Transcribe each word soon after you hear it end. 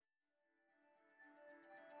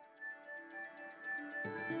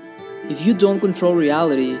If you don't control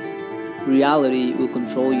reality, reality will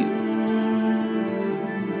control you.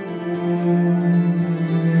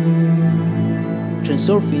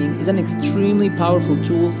 Transurfing is an extremely powerful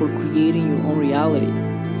tool for creating your own reality.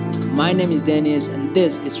 My name is Dennis, and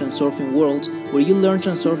this is Transurfing World, where you learn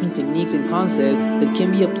transurfing techniques and concepts that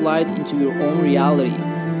can be applied into your own reality.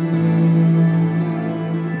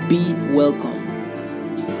 Be welcome.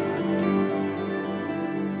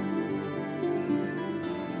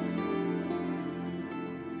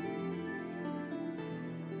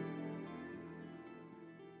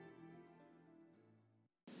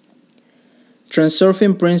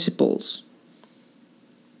 Transurfing principles.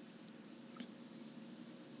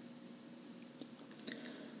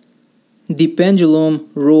 The Pendulum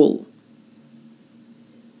Rule.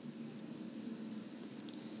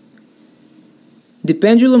 The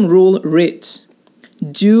Pendulum Rule reads,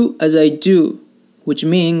 "Do as I do," which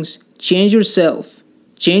means change yourself.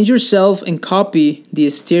 Change yourself and copy the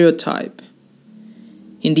stereotype.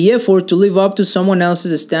 In the effort to live up to someone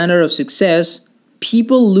else's standard of success,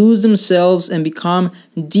 people lose themselves and become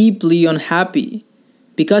deeply unhappy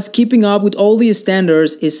because keeping up with all these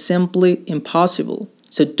standards is simply impossible.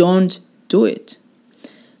 So don't do it.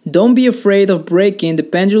 Don't be afraid of breaking the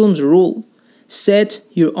pendulum's rule. Set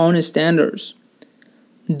your own standards.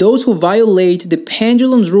 Those who violate the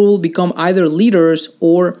pendulum's rule become either leaders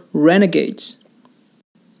or renegades.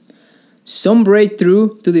 Some break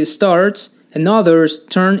through to the stars and others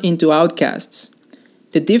turn into outcasts.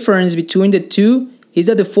 The difference between the two is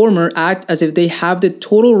that the former act as if they have the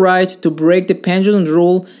total right to break the pendulum's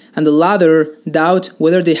rule, and the latter doubt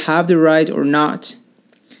whether they have the right or not.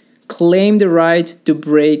 Claim the right to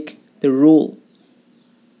break the rule.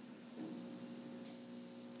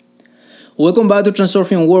 Welcome back to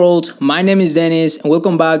Transurfing World. My name is Dennis, and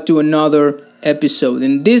welcome back to another episode.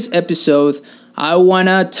 In this episode, I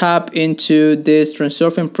wanna tap into this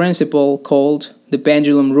transurfing principle called the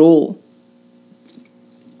pendulum rule.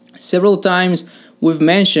 Several times we've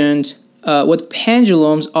mentioned what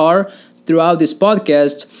pendulums are throughout this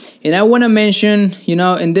podcast, and I want to mention,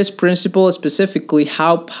 in this principle specifically,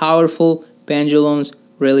 how powerful pendulums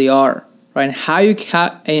really are, right?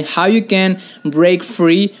 And how you can break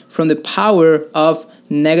free from the power of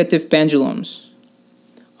negative pendulums.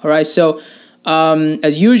 All right, so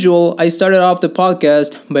as usual, I started off the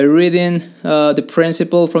podcast by reading the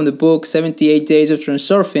principle from the book 78 Days of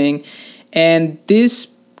Transurfing, and this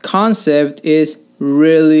concept is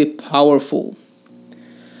really powerful.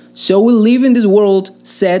 So we live in this world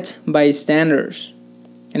set by standards.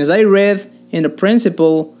 And as I read in the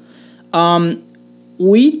principle,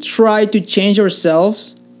 we try to change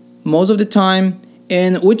ourselves most of the time,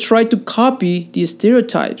 and we try to copy these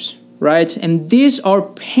stereotypes, right? And these are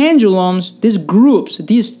pendulums, these groups,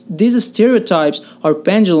 these stereotypes are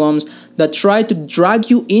pendulums that try to drag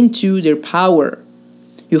you into their power.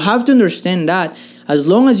 You have to understand that as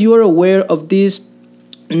long as you are aware of this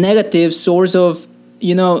negative source of,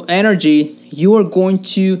 energy,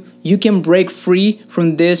 you can break free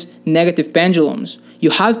from these negative pendulums.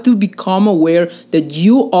 You have to become aware that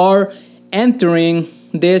you are entering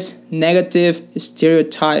these negative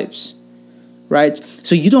stereotypes, right?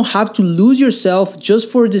 So you don't have to lose yourself just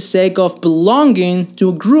for the sake of belonging to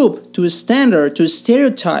a group, to a standard, to a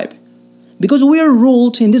stereotype. Because we are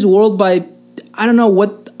ruled in this world by, I don't know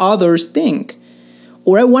what others think.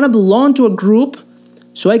 Or I want to belong to a group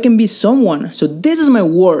so I can be someone. So this is my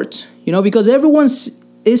word, because everyone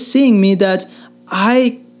is seeing me that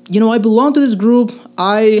I belong to this group.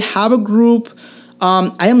 I have a group.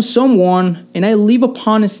 I am someone, and I live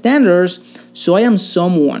upon standards. So I am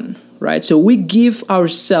someone, right? So we give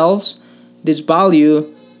ourselves this value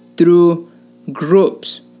through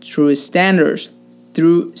groups, through standards,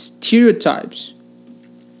 through stereotypes.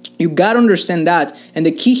 You gotta understand that. And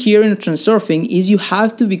the key here in transurfing is you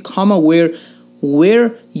have to become aware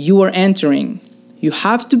where you are entering. You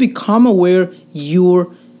have to become aware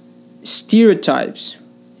your stereotypes.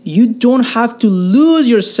 You don't have to lose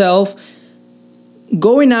yourself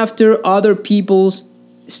going after other people's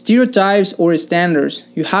stereotypes or standards.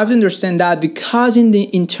 You have to understand that, because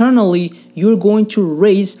internally you're going to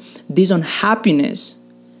raise this unhappiness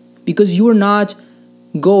because you are not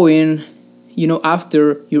going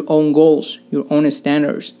after your own goals, your own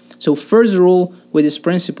standards. So first rule with this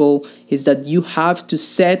principle is that you have to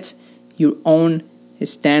set your own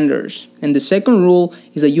standards. And the second rule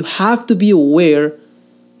is that you have to be aware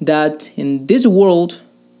that in this world,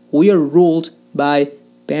 we are ruled by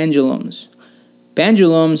pendulums.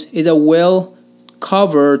 Pendulums is a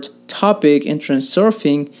well-covered topic in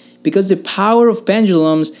transurfing because the power of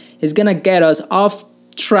pendulums is going to get us off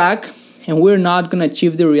track and we're not going to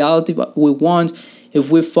achieve the reality we want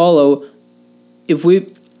if we fall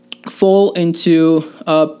into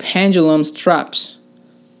pendulum traps.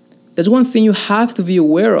 That's one thing you have to be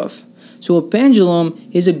aware of. So a pendulum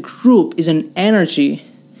is a group, is an energy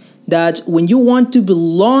that when you want to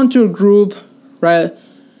belong to a group, right,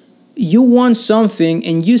 you want something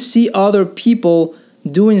and you see other people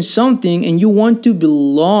doing something and you want to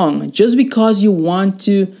belong just because you want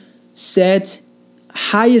to set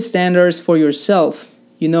high standards for yourself,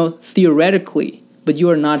 theoretically, but you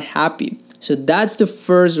are not happy. So that's the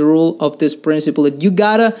first rule of this principle, that you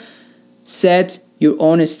gotta set your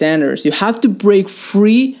own standards. You have to break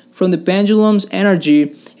free from the pendulum's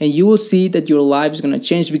energy, and you will see that your life is going to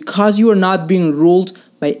change because you are not being ruled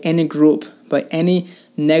by any group, by any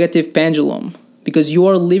negative pendulum, because you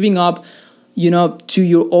are living up, to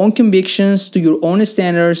your own convictions, to your own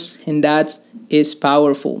standards, and that is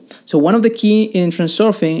powerful. So one of the key in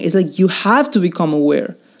transurfing is like you have to become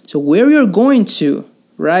aware. So where you're going to,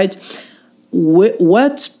 right?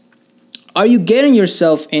 What are you getting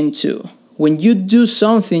yourself into? When you do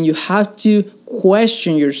something, you have to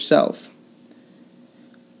question yourself.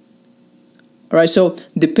 All right, so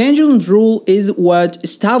the pendulum rule is what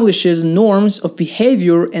establishes norms of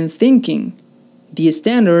behavior and thinking, the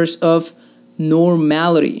standards of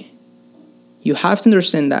normality. You have to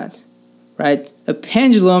understand that, right? A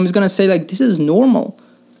pendulum is going to say like, this is normal.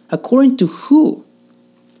 According to who?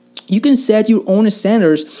 You can set your own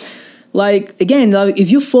standards. Like, again,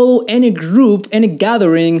 if you follow any group, any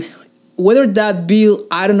gathering, whether that be,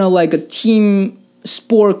 I don't know, like a team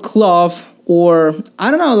sport club, or,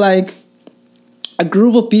 I don't know, like a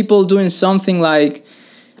group of people doing something like,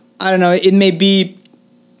 I don't know, it may be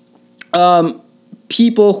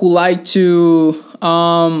people who like to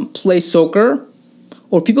play soccer,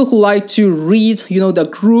 or people who like to read, the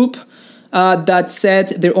group that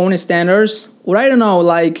set their own standards, or I don't know,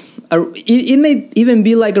 like it may even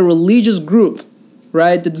be like a religious group,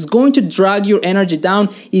 right? That's going to drag your energy down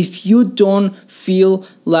if you don't feel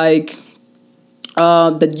like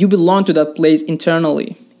that you belong to that place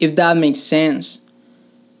internally, if that makes sense.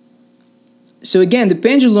 So again, the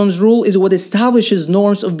pendulum's rule is what establishes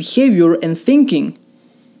norms of behavior and thinking,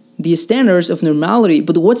 the standards of normality.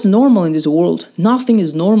 But what's normal in this world? Nothing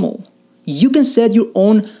is normal. You can set your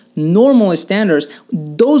own normal standards,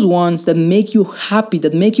 those ones that make you happy,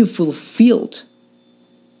 that make you fulfilled.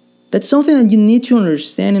 That's something that you need to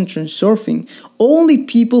understand in transurfing. Only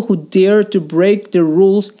people who dare to break the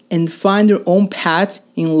rules and find their own path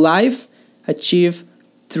in life achieve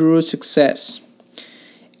true success.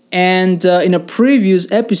 And in a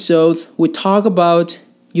previous episode, we talked about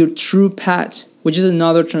your true path, which is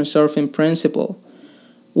another transurfing principle,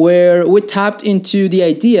 where we tapped into the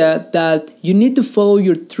idea that you need to follow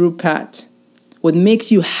your true path. What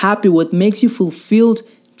makes you happy, what makes you fulfilled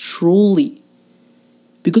truly.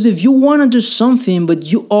 Because if you want to do something,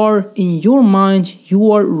 but you are, in your mind,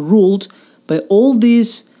 you are ruled by all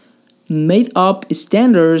these made up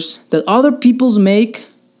standards that other people's make,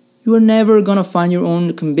 you are never gonna find your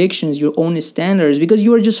own convictions, your own standards, because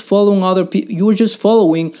you are just following other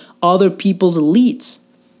people's leads.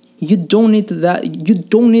 You don't need to that. You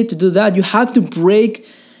don't need to do that. You have to break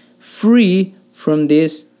free from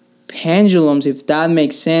these pendulums, if that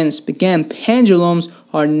makes sense. Again, pendulums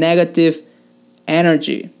are negative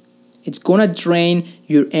energy. It's gonna drain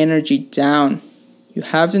your energy down. You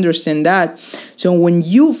have to understand that. So when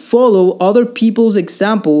you follow other people's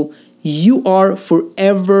example, you are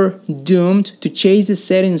forever doomed to chase the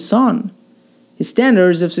setting sun. The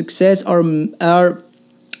standards of success are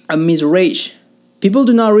a mirage. People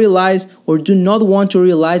do not realize or do not want to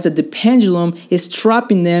realize that the pendulum is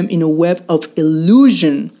trapping them in a web of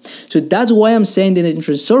illusion. So that's why I'm saying that in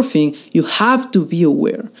transurfing, you have to be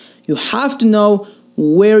aware. You have to know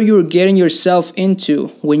where you're getting yourself into.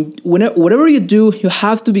 Whatever you do, you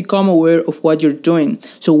have to become aware of what you're doing.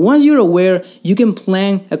 So once you're aware, you can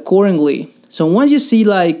plan accordingly. So once you see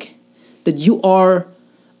like that you are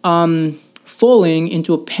falling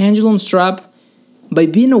into a pendulum trap, by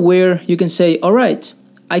being aware, you can say, all right,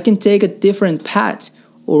 I can take a different path,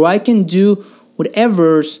 or I can do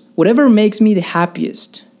whatever makes me the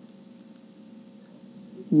happiest.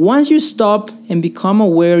 Once you stop and become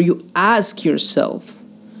aware, you ask yourself,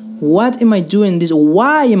 what am I doing this?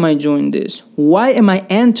 Why am I doing this? Why am I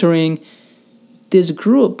entering this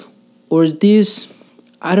group? Or this,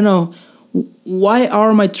 I don't know, why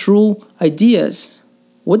are my true ideas?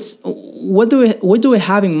 What do I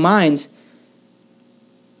have in mind?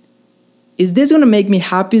 Is this going to make me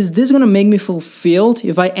happy? Is this going to make me fulfilled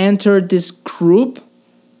if I enter this group?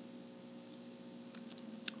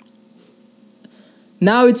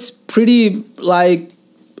 Now it's pretty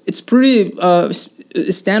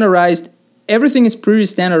standardized. Everything is pretty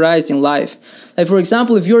standardized in life. Like, for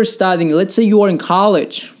example, if you're studying, let's say you are in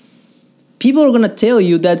college, people are going to tell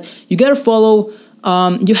you that you got to follow,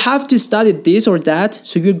 you have to study this or that,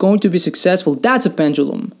 so you're going to be successful. That's a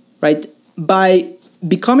pendulum, right? By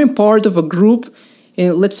becoming part of a group,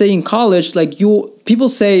 let's say in college, people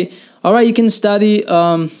say, all right, you can study,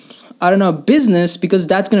 business, because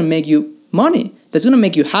that's going to make you money. That's going to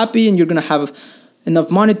make you happy, and you're going to have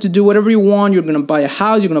enough money to do whatever you want. You're going to buy a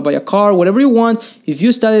house, you're going to buy a car, whatever you want. If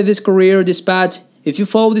you study this career, this path, if you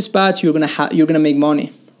follow this path, you're going to make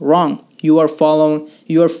money. Wrong. You are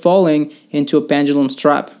falling into a pendulum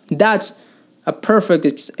trap. That's a perfect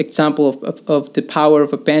example of the power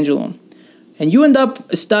of a pendulum. And you end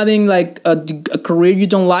up studying like a career you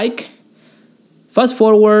don't like. Fast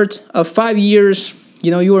forward 5 years,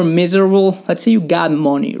 you are miserable. Let's say you got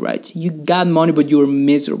money, right? You got money, but you are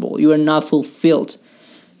miserable. You are not fulfilled.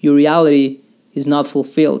 Your reality is not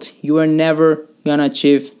fulfilled. You are never gonna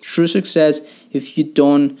achieve true success if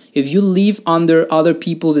you live under other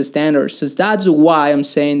people's standards. So that's why I'm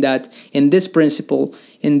saying that in this principle,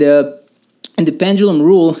 in the pendulum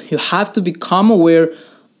rule, you have to become aware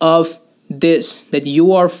of this, that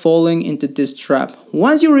you are falling into this trap.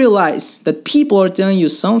 Once you realize that people are telling you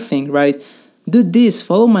something, right? Do this,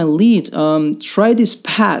 follow my lead, try this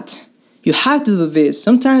path. You have to do this.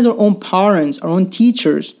 Sometimes our own parents, our own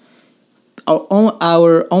teachers, our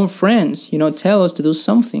own friends, tell us to do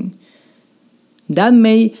something. That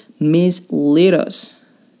may mislead us,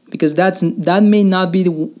 because that may not be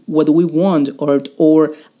what we want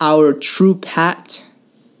or our true path.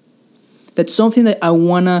 That's something that I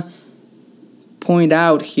wanna point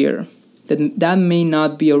out here. That may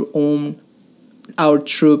not be our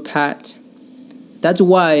true path. That's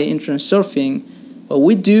why in transurfing, what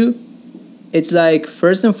we do, it's like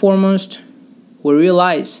first and foremost, we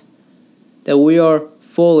realize that we are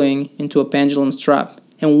falling into a pendulum trap.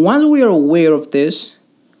 And once we are aware of this,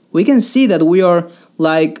 we can see that we are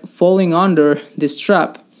like falling under this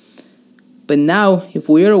trap. But now, if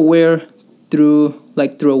we are aware through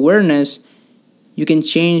awareness, you can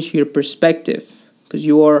change your perspective, because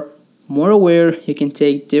you are more aware. You can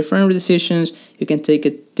take different decisions. You can take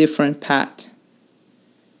a different path.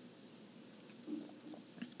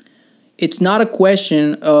 It's not a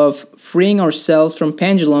question of freeing ourselves from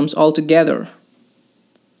pendulums altogether.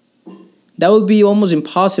 That would be almost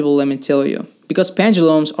impossible, let me tell you, because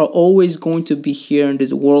pendulums are always going to be here in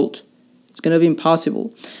this world. It's going to be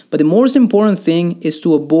impossible. But the most important thing is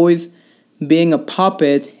to avoid being a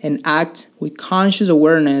puppet and act with conscious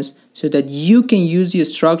awareness, so that you can use the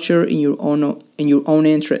structure in your own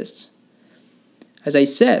interests. As I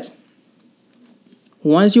said,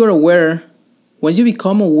 once you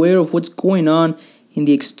become aware of what's going on in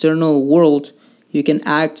the external world, you can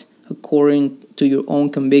act according to your own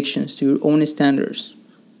convictions, to your own standards.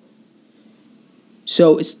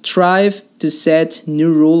 So strive to set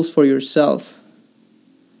new rules for yourself.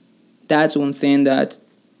 That's one thing that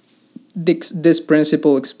this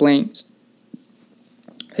principle explains.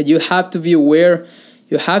 And you have to be aware.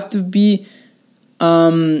 You have to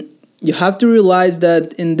realize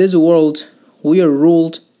that in this world we are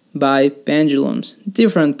ruled by pendulums,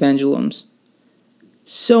 different pendulums,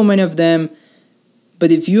 so many of them.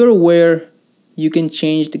 But if you're aware, you can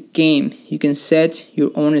change the game. You can set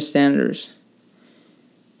your own standards,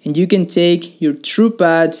 and you can take your true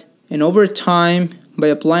path. And over time, by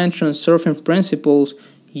applying transurfing principles,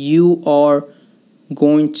 you are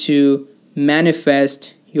going to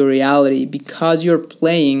manifest your reality, because you're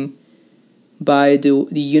playing by the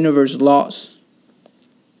universe laws.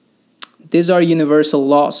 These are universal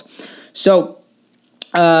laws. So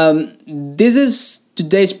this is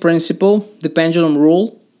today's principle, the pendulum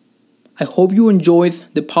rule. I hope you enjoyed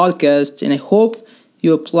the podcast, and I hope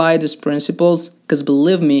you apply these principles, because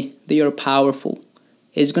believe me, they are powerful.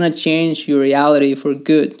 It's going to change your reality for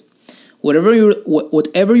good. Whatever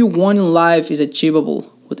you want in life is achievable.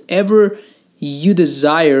 Whatever you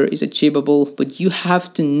desire is achievable, but you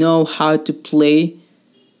have to know how to play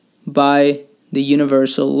by the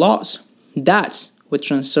universal laws. That's what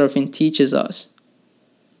transurfing teaches us.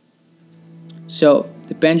 So,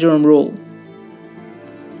 the pendulum rule.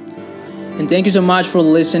 And thank you so much for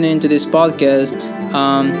listening to this podcast.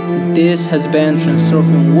 This has been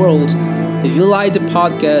Transurfing World. If you like the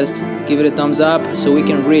podcast, give it a thumbs up so we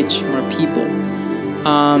can reach more people.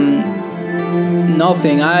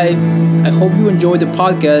 I hope you enjoyed the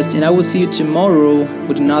podcast, and I will see you tomorrow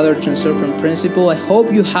with another transurfing principle. I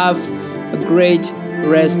hope you have a great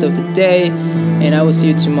rest of the day, and I will see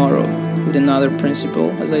you tomorrow with another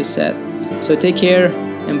principle, as I said. So take care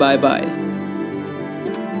and bye bye.